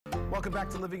Welcome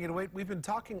back to Living in Weight. We've been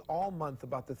talking all month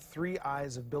about the 3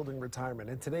 I's of building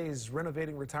retirement. In today's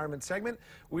Renovating Retirement segment,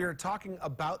 we are talking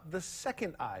about the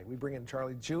second I. We bring in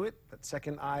Charlie Jewett. That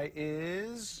second I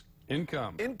is...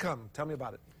 Income. Income. Tell me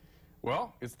about it.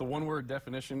 Well, it's the one-word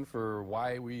definition for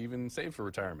why we even save for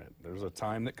retirement. There's a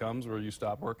time that comes where you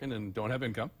stop working and don't have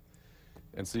income.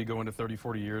 And so you go into 30,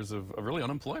 40 years of really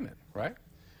unemployment, right?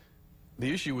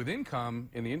 The issue with income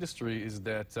in the industry is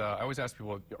that I always ask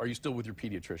people, are you still with your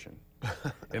pediatrician?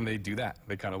 And they do that.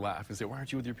 They kind of laugh and say, why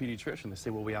aren't you with your pediatrician? They say,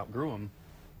 well, we outgrew them.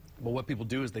 But what people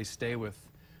do is they stay with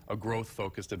a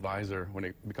growth-focused advisor when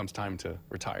it becomes time to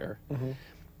retire.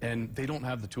 And they don't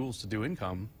have the tools to do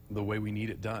income the way we need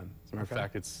it done. As a matter of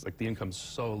fact, it's like the income's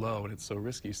so low and it's so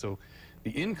risky. So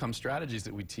the income strategies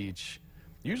that we teach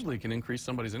usually can increase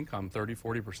somebody's income 30,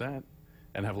 40%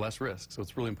 and have less risk. So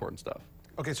it's really important stuff.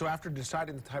 Okay, so after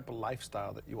deciding the type of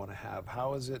lifestyle that you want to have,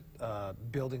 how is it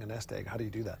building a nest egg? How do you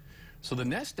do that? So the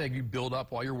nest egg you build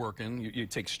up while you're working. You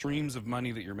take streams of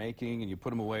money that you're making and you put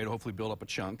them away to hopefully build up a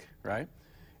chunk, right?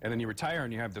 And then you retire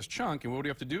and you have this chunk, and what do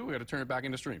you have to do? We have to turn it back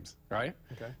into streams, right?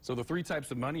 Okay. So the 3 types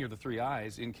of money are the 3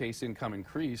 I's. In case income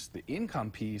increase, the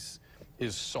income piece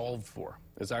is solved for.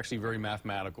 It's actually very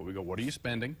mathematical. We go, what are you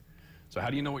spending? So how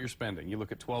do you know what you're spending? You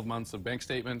look at 12 months of bank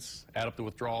statements, add up the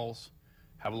withdrawals,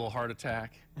 have a little heart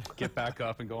attack, get back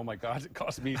up and go, oh my God, it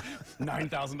cost me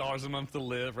 $9,000 a month to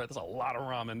live, right? That's a lot of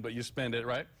ramen, but you spend it,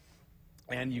 right?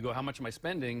 And you go, how much am I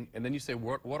spending? And then you say,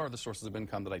 what are the sources of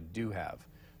income that I do have?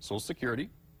 Social Security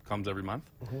comes every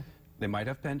month. They might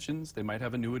have pensions, they might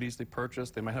have annuities they purchase,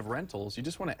 they might have rentals. You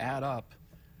just want to add up,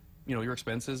 you know, your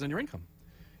expenses and your income.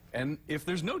 And if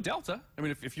there's no delta, I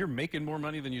mean, if you're making more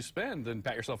money than you spend, then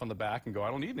pat yourself on the back and go,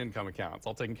 I don't need an income account, it's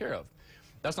all taken care of.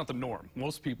 That's not the norm.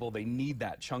 Most people, they need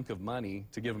that chunk of money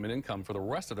to give them an income for the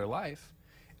rest of their life,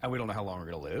 and we don't know how long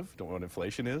we're going to live, don't know what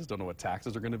inflation is, don't know what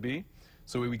taxes are going to be.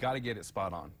 So we got to get it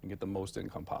spot on and get the most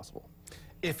income possible.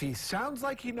 If he sounds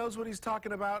like he knows what he's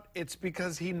talking about, it's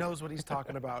because he knows what he's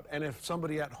talking about. And if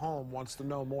somebody at home wants to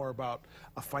know more about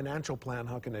a financial plan,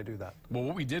 how can they do that? Well,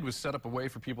 what we did was set up a way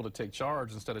for people to take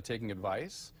charge instead of taking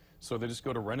advice. So they just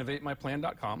go to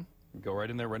renovatemyplan.com, go right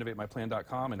in there,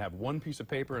 renovatemyplan.com, and have one piece of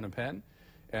paper and a pen.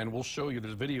 And we'll show you,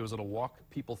 there's videos that'll walk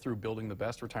people through building the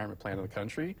best retirement plan in the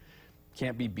country.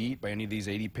 Can't be beat by any of these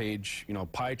 80-page, you know,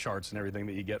 pie charts and everything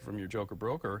that you get from your joker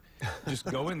broker. Just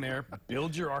go in there,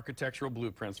 build your architectural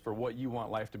blueprints for what you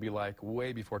want life to be like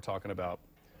way before talking about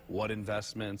what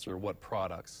investments or what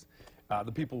products.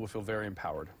 The people will feel very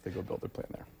empowered if they go build their plan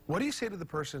there. What do you say to the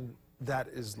person that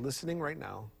is listening right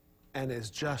now and is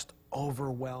just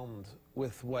overwhelmed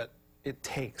with what it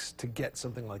takes to get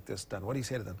something like this done? What do you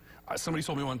say to them? Somebody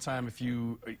told me one time,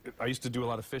 I used to do a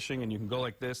lot of fishing, and you can go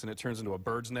like this, and it turns into a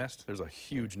bird's nest. There's a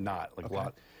huge knot, like a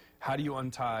lot. How do you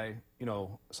untie, you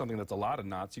know, something that's a lot of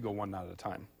knots? You go one knot at a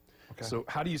time. So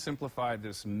how do you simplify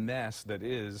this mess that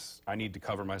is, I need to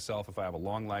cover myself if I have a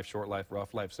long life, short life,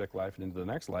 rough life, sick life, and into the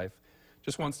next life,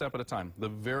 just one step at a time. The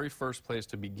very first place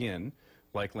to begin,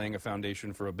 like laying a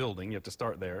foundation for a building, you have to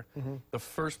start there. The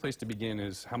first place to begin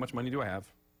is, how much money do I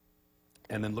have?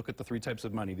 And then look at the 3 types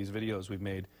of money, these videos we've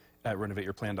made at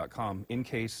renovateyourplan.com. In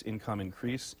case income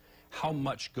increase, how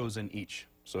much goes in each?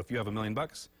 So if you have $1 million,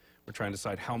 we're trying to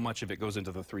decide how much of it goes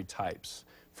into the 3 types.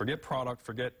 Forget product,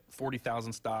 forget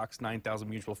 40,000 stocks, 9,000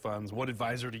 mutual funds, what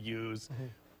advisor to use,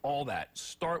 all that.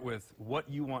 Start with what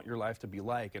you want your life to be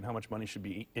like and how much money should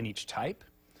be in each type.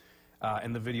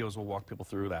 And the videos will walk people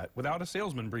through that without a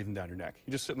salesman breathing down your neck.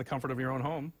 You just sit in the comfort of your own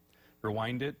home.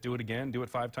 Rewind it, do it again, do it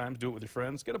 5 times, do it with your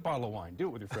friends. Get a bottle of wine, do it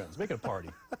with your friends, make it a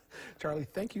party. Charlie,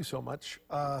 thank you so much.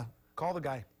 Call the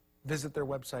guy, visit their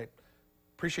website.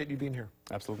 Appreciate you being here.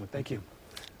 Absolutely. Thank you.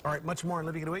 All right, much more on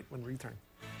Living in Weight when we return.